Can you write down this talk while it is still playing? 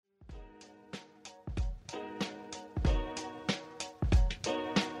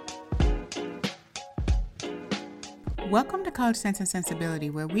Welcome to College Sense and Sensibility,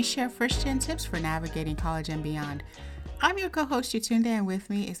 where we share first-gen tips for navigating college and beyond. I'm your co-host, Yatunde, and with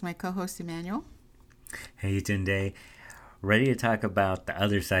me is my co-host, Emmanuel. Hey, Yatunde. Ready to talk about the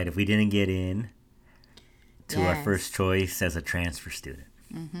other side if we didn't get in to our first choice as a transfer student.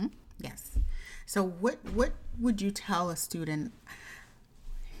 Mm-hmm. Yes. So what would you tell a student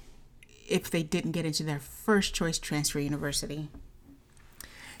if they didn't get into their first choice transfer university?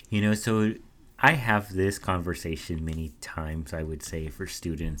 So I have this conversation many times, I would say, for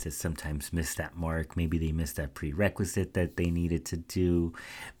students that sometimes miss that mark. Maybe they missed that prerequisite that they needed to do.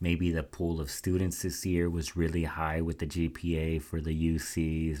 Maybe the pool of students this year was really high with the GPA for the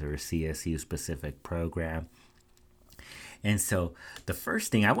UCs or CSU specific program. And so the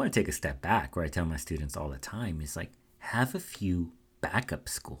first thing I want to take a step back, where I tell my students all the time, is like, have a few backup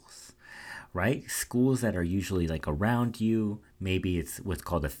schools, right? Schools that are usually like around you. Maybe it's what's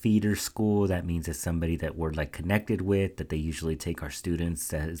called a feeder school. That means it's somebody that we're like connected with, that they usually take our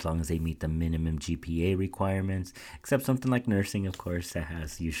students as long as they meet the minimum GPA requirements, except something like nursing, of course, that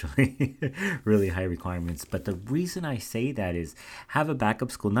has usually really high requirements. But the reason I say that is have a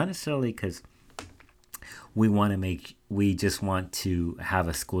backup school, not necessarily because we just want to have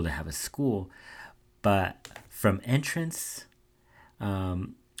a school, but from entrance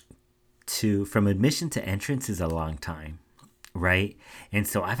from admission to entrance is a long time, right? And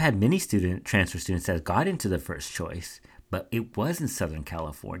so I've had many transfer students that got into the first choice, but it was in Southern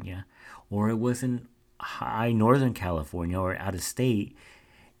California, or it was in high Northern California or out of state.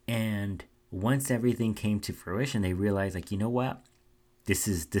 And once everything came to fruition, they realized, like, you know what? This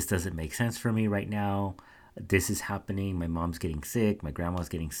doesn't make sense for me right now. This is happening. My mom's getting sick. My grandma's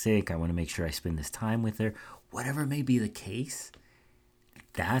getting sick. I want to make sure I spend this time with her. Whatever may be the case,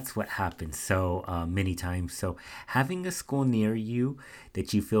 that's what happens so many times. So having a school near you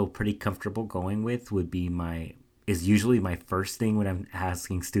that you feel pretty comfortable going with is usually my first thing when I'm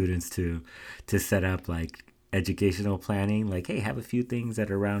asking students to set up like educational planning. Like, hey, have a few things that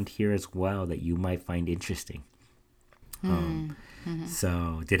are around here as well that you might find interesting.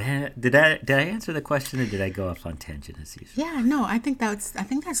 So did I answer the question, or did I go off on tangent as usual? Yeah, no, I think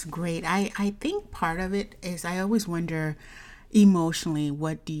that's great. I think part of it is I always wonder emotionally,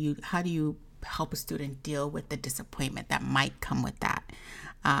 how do you help a student deal with the disappointment that might come with that?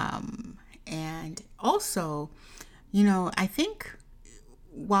 And also, I think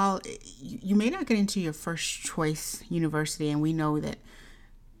while you may not get into your first choice university, and we know that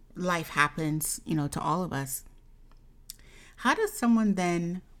life happens, to all of us, how does someone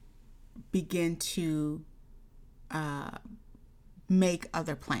then begin to make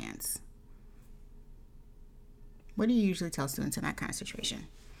other plans? What do you usually tell students in that kind of situation?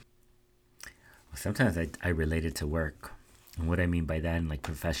 Well, sometimes I relate it to work. And what I mean by that in like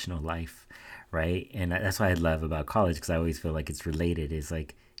professional life, right? And that's what I love about college, because I always feel like it's related, is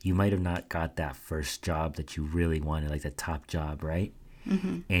like you might have not got that first job that you really wanted, like the top job, right?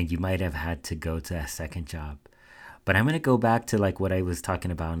 Mm-hmm. And you might have had to go to that second job. But I'm going to go back to like what I was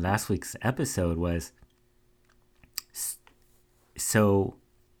talking about in last week's episode was, so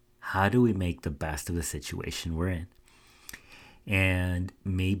how do we make the best of the situation we're in? And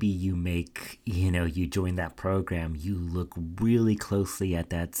maybe you join that program, you look really closely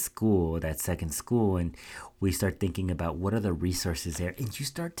at that school, that second school, and we start thinking about what are the resources there. And you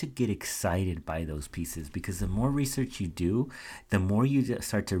start to get excited by those pieces, because the more research you do, the more you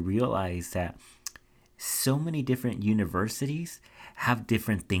start to realize that so many different universities have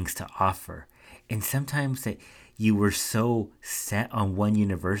different things to offer. And sometimes that you were so set on one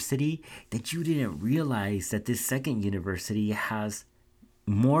university that you didn't realize that this second university has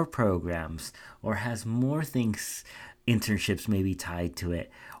more programs, or has more things, internships maybe tied to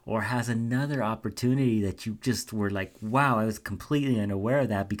it, or has another opportunity that you just were like, wow, I was completely unaware of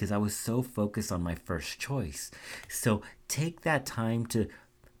that because I was so focused on my first choice. So take that time to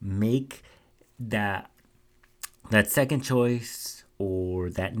make that second choice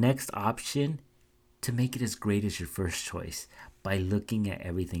or that next option, to make it as great as your first choice by looking at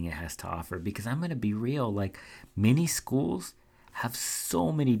everything it has to offer. Because I'm going to be real, like many schools have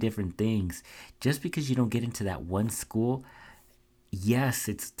so many different things. Just because you don't get into that one school, yes,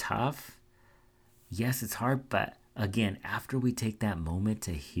 it's tough. Yes, it's hard. But again, after we take that moment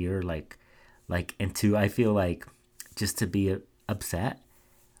to hear I feel like just to be upset,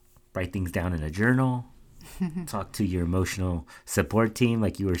 write things down in a journal, talk to your emotional support team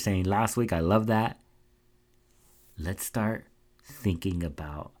like you were saying last week. I love that. Let's start thinking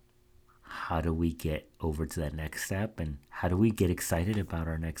about how do we get over to that next step, and how do we get excited about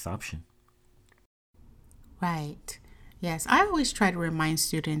our next option. Right. Yes. I always try to remind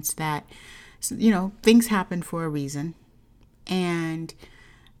students that, things happen for a reason. And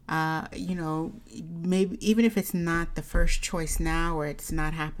maybe even if it's not the first choice now or it's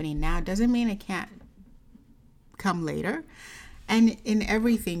not happening now, doesn't mean it can't come later. And in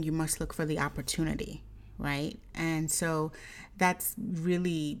everything, you must look for the opportunity, right? And so that's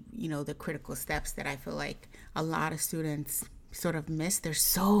really, the critical steps that I feel like a lot of students sort of miss. They're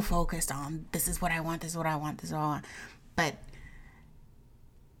so focused on this is what I want, this is what I want, this is what I want. But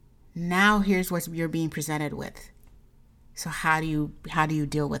now here's what you're being presented with. So how do you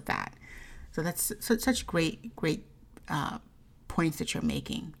deal with that? So that's such great points that you're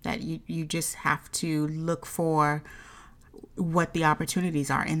making, that you just have to look for what the opportunities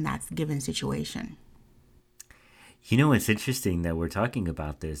are in that given situation. It's interesting that we're talking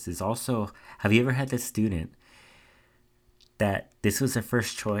about this is also, have you ever had this student that this was their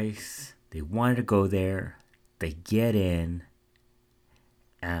first choice, they wanted to go there, they get in,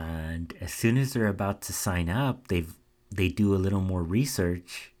 and as soon as they're about to sign up, they do a little more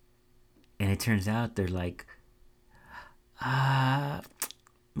research, and it turns out they're like,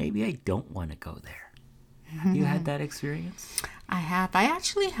 maybe I don't want to go there. You had that experience? I have. I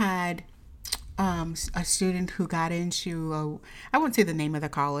actually had a student who got into I won't say the name of the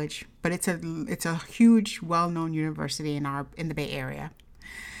college, but it's a huge, well-known university in the Bay Area,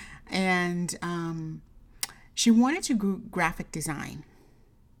 and she wanted to do graphic design,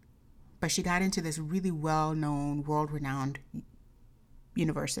 but she got into this really well-known, world-renowned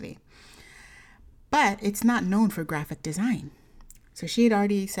university, but it's not known for graphic design. So she had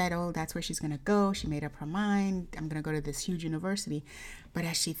already said, oh, that's where she's going to go. She made up her mind. I'm going to go to this huge university. But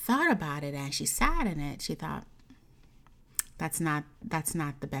as she thought about it and she sat in it, she thought, that's not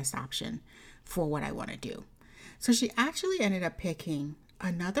the best option for what I want to do. So she actually ended up picking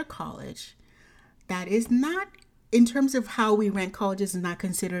another college that is not, in terms of how we rank colleges, is not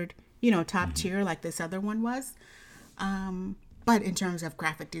considered, top tier like this other one was. But in terms of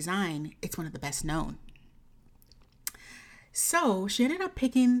graphic design, it's one of the best known. So she ended up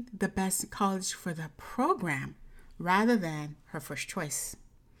picking the best college for the program rather than her first choice,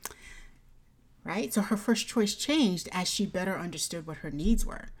 right? So her first choice changed as she better understood what her needs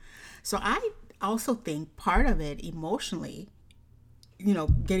were. So I also think part of it emotionally,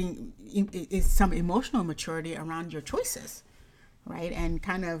 getting is some emotional maturity around your choices, right? And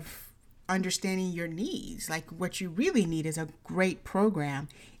kind of understanding your needs. Like what you really need is a great program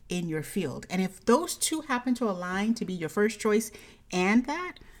in your field. And if those two happen to align to be your first choice and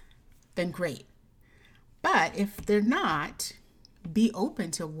that, then great. But if they're not, be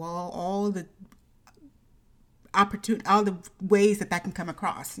open to all the ways that can come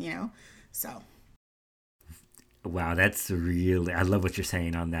across, So. Wow, that's really, I love what you're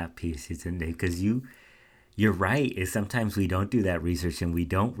saying on that piece, because you're right. Is sometimes we don't do that research and we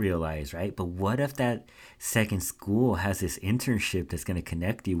don't realize, right? But what if that second school has this internship that's going to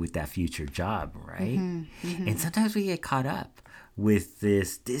connect you with that future job, right? And sometimes we get caught up with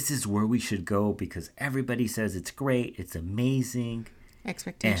this is where we should go because everybody says it's great, it's amazing.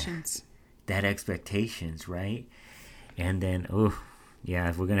 Expectations. That expectations, right? And then,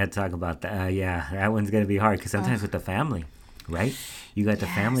 if we're going to talk about that, that one's going to be hard because sometimes with the family, right? You got the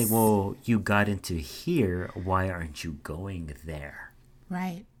family, well, you got into here, why aren't you going there?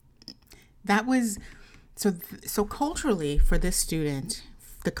 Right. That was, so culturally for this student,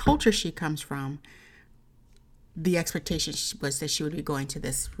 the culture she comes from, the expectation was that she would be going to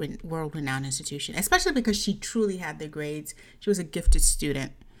this world-renowned institution, especially because she truly had the grades. She was a gifted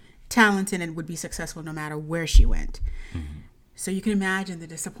student, talented, and would be successful no matter where she went. So you can imagine the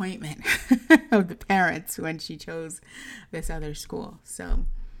disappointment of the parents when she chose this other school. So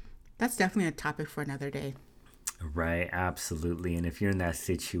that's definitely a topic for another day. Right, absolutely. And if you're in that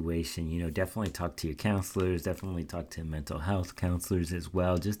situation, definitely talk to your counselors, definitely talk to mental health counselors as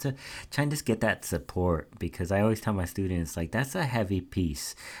well, just to try and just get that support. Because I always tell my students, like, that's a heavy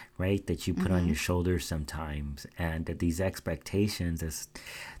piece, right, that you put on your shoulders sometimes. And that these expectations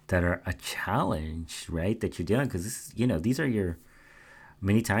that are a challenge, right, that you're dealing, because these are your,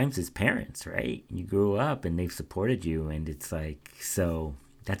 many times as parents, right? You grew up and they've supported you, and it's like, so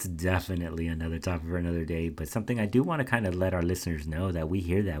that's definitely another topic for another day, but something I do want to kind of let our listeners know that we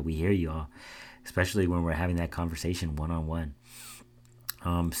hear you all, especially when we're having that conversation one-on-one.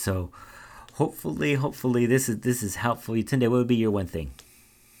 So hopefully this is helpful. Tunde, what would be your one thing?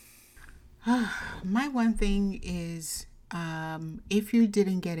 My one thing is, if you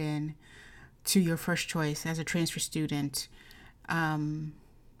didn't get in to your first choice as a transfer student,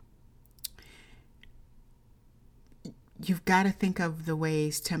 you've got to think of the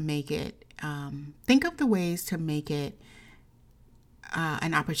ways to make it,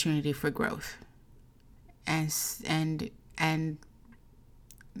 an opportunity for growth, and and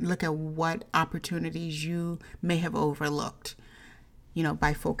look at what opportunities you may have overlooked,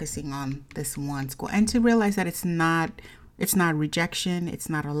 by focusing on this one school, and to realize that it's not rejection, it's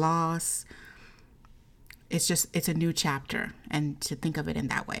not a loss. It's a new chapter, and to think of it in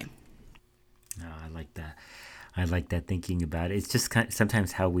that way. Oh, I like that. I like that thinking about it. It's just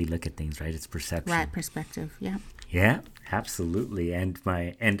sometimes how we look at things, right? It's perception. Right, perspective. Yeah. Yeah, absolutely. And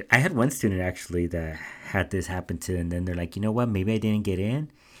I had one student actually that had this happen to, and then they're like, you know what? Maybe I didn't get in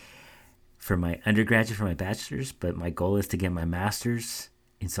for my undergraduate, for my bachelor's, but my goal is to get my master's,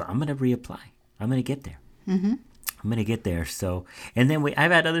 and so I'm gonna reapply. I'm gonna get there. Mm-hmm. I'm gonna get there. So, and then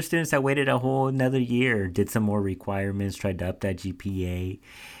I've had other students that waited a whole another year, did some more requirements, tried to up that GPA,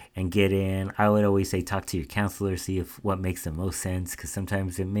 and get in. I would always say talk to your counselor, see if what makes the most sense, because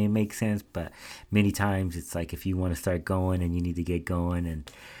sometimes it may make sense, but many times it's like if you want to start going and you need to get going,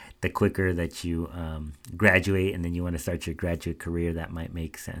 and the quicker that you graduate and then you want to start your graduate career, that might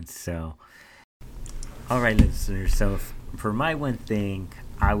make sense. So, all right, listeners. So for my one thing,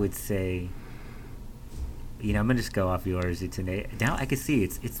 I would say, I'm gonna just go off yours today. Now I can see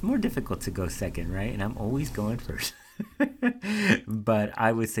it's more difficult to go second, right? And I'm always going first. But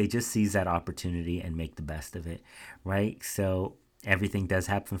I would say just seize that opportunity and make the best of it, right? So everything does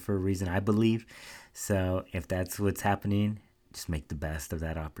happen for a reason, I believe. So if that's what's happening, just make the best of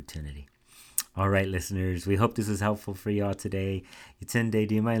that opportunity. All right, listeners, we hope this was helpful for y'all today. Yatunde,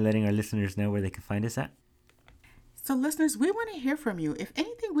 do you mind letting our listeners know where they can find us at? So listeners, we want to hear from you. If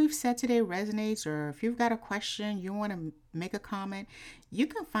anything we've said today resonates, or if you've got a question, you want to make a comment, you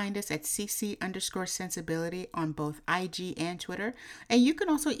can find us at cc_sensibility on both IG and Twitter. And you can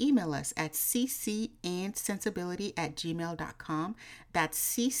also email us at ccandsensibility@gmail.com. That's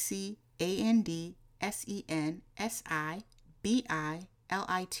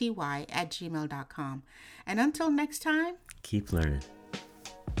ccandsensibility@gmail.com. And until next time, keep learning.